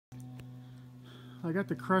I got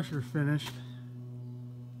the crusher finished.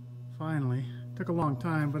 Finally. Took a long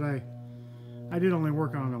time, but I did only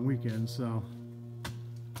work on it on weekends, so.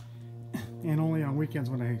 And only on weekends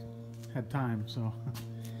when I had time, so.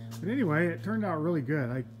 But anyway, it turned out really good.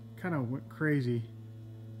 I kind of went crazy.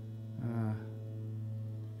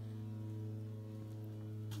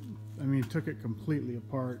 I mean, took it completely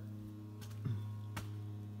apart.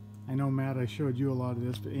 I know, Matt, I showed you a lot of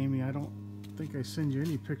this, but Amy, I don't think I send you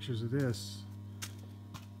any pictures of this.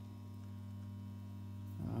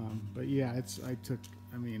 But yeah,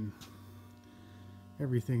 I mean,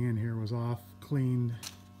 everything in here was off, cleaned.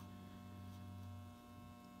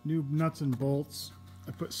 New nuts and bolts.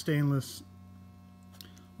 I put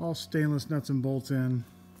all stainless nuts and bolts in.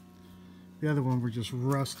 The other one were just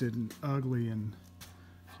rusted and ugly and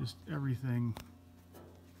just everything.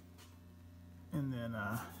 And then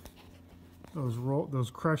those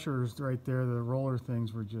crushers right there, the roller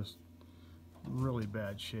things, were just really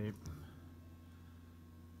bad shape.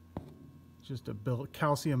 Just a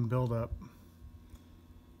calcium buildup.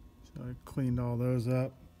 So I cleaned all those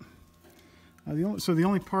up. The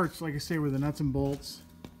only parts, like I say, were the nuts and bolts.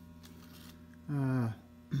 That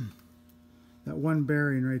one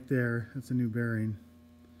bearing right there, that's a new bearing.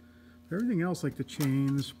 Everything else, like the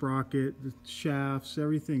chain, the sprocket, the shafts,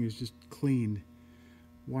 everything is just cleaned.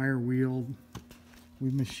 Wire wheeled. We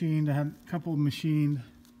machined, I had a couple machined.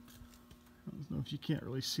 I don't know if you can't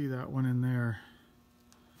really see that one in there.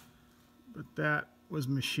 But that was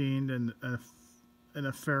machined and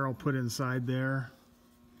a ferrule put inside there.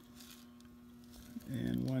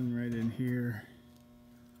 And one right in here.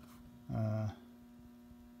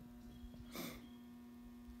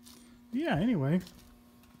 Yeah, anyway.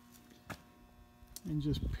 And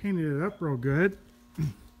just painted it up real good.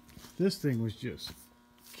 This thing was just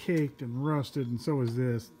caked and rusted, and so was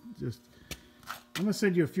this. I'm gonna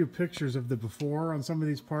send you a few pictures of the before on some of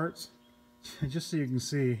these parts, just so you can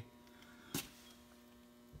see.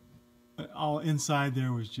 All inside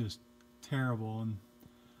there was just terrible, and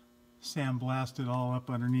sandblasted all up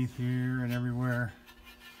underneath here and everywhere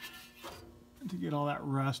to get all that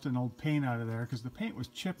rust and old paint out of there, because the paint was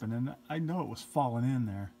chipping and I know it was falling in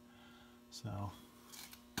there. So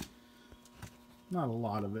not a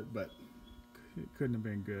lot of it, but it couldn't have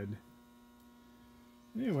been good.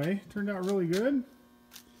 Anyway, turned out really good.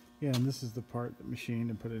 Yeah, and this is the part that machined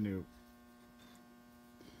and put a new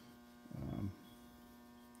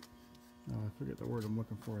oh, I forget the word I'm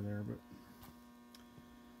looking for there, but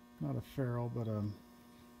not a ferrule, but a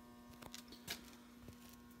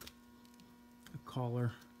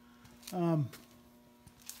collar.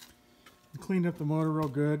 Cleaned up the motor real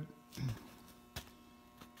good.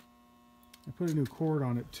 I put a new cord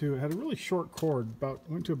on it too. It had a really short cord,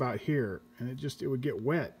 went to about here, and it would get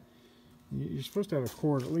wet. You're supposed to have a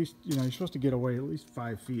cord at least, you're supposed to get away at least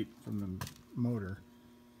 5 feet from the motor.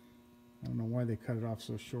 I don't know why they cut it off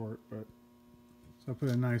so short, but so I put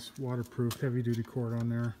a nice waterproof heavy-duty cord on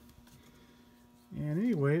there. And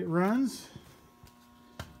anyway, it runs.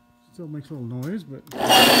 Still makes a little noise, but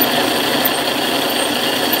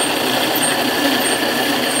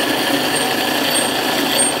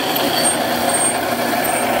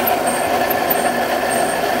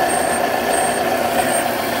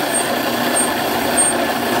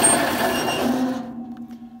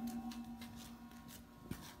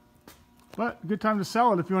good time to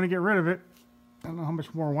sell it if you want to get rid of it. I don't know how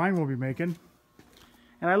much more wine we'll be making.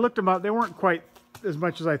 And I looked them up. They weren't quite as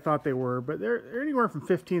much as I thought they were, but they're anywhere from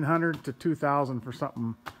 $1,500 to $2,000 for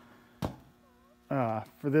something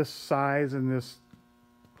for this size, and this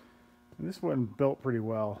one built pretty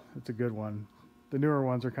well. It's a good one. The newer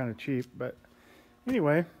ones are kind of cheap, but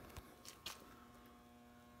anyway,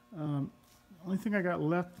 only thing I got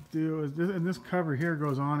left to do is this, and this cover here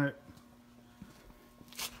goes on it.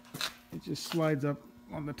 It just slides up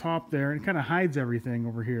on the top there and kind of hides everything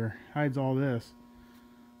over here. Hides all this.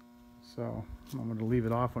 So I'm going to leave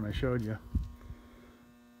it off when I showed you.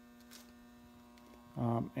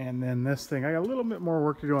 And then this thing, I got a little bit more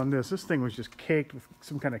work to do on this. This thing was just caked with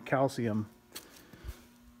some kind of calcium.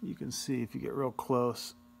 You can see if you get real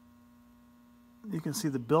close. You can see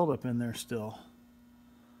the buildup in there still.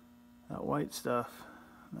 That white stuff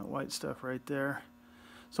right there.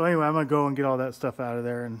 So anyway, I'm going to go and get all that stuff out of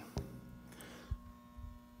there and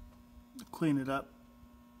clean it up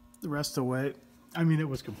the rest of the way. I mean, it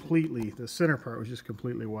was completely, the center part was just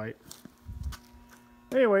completely white.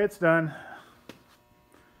 Anyway, it's done.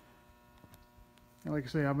 And like I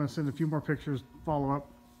say, I'm going to send a few more pictures, follow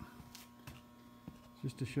up,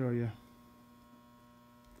 just to show you.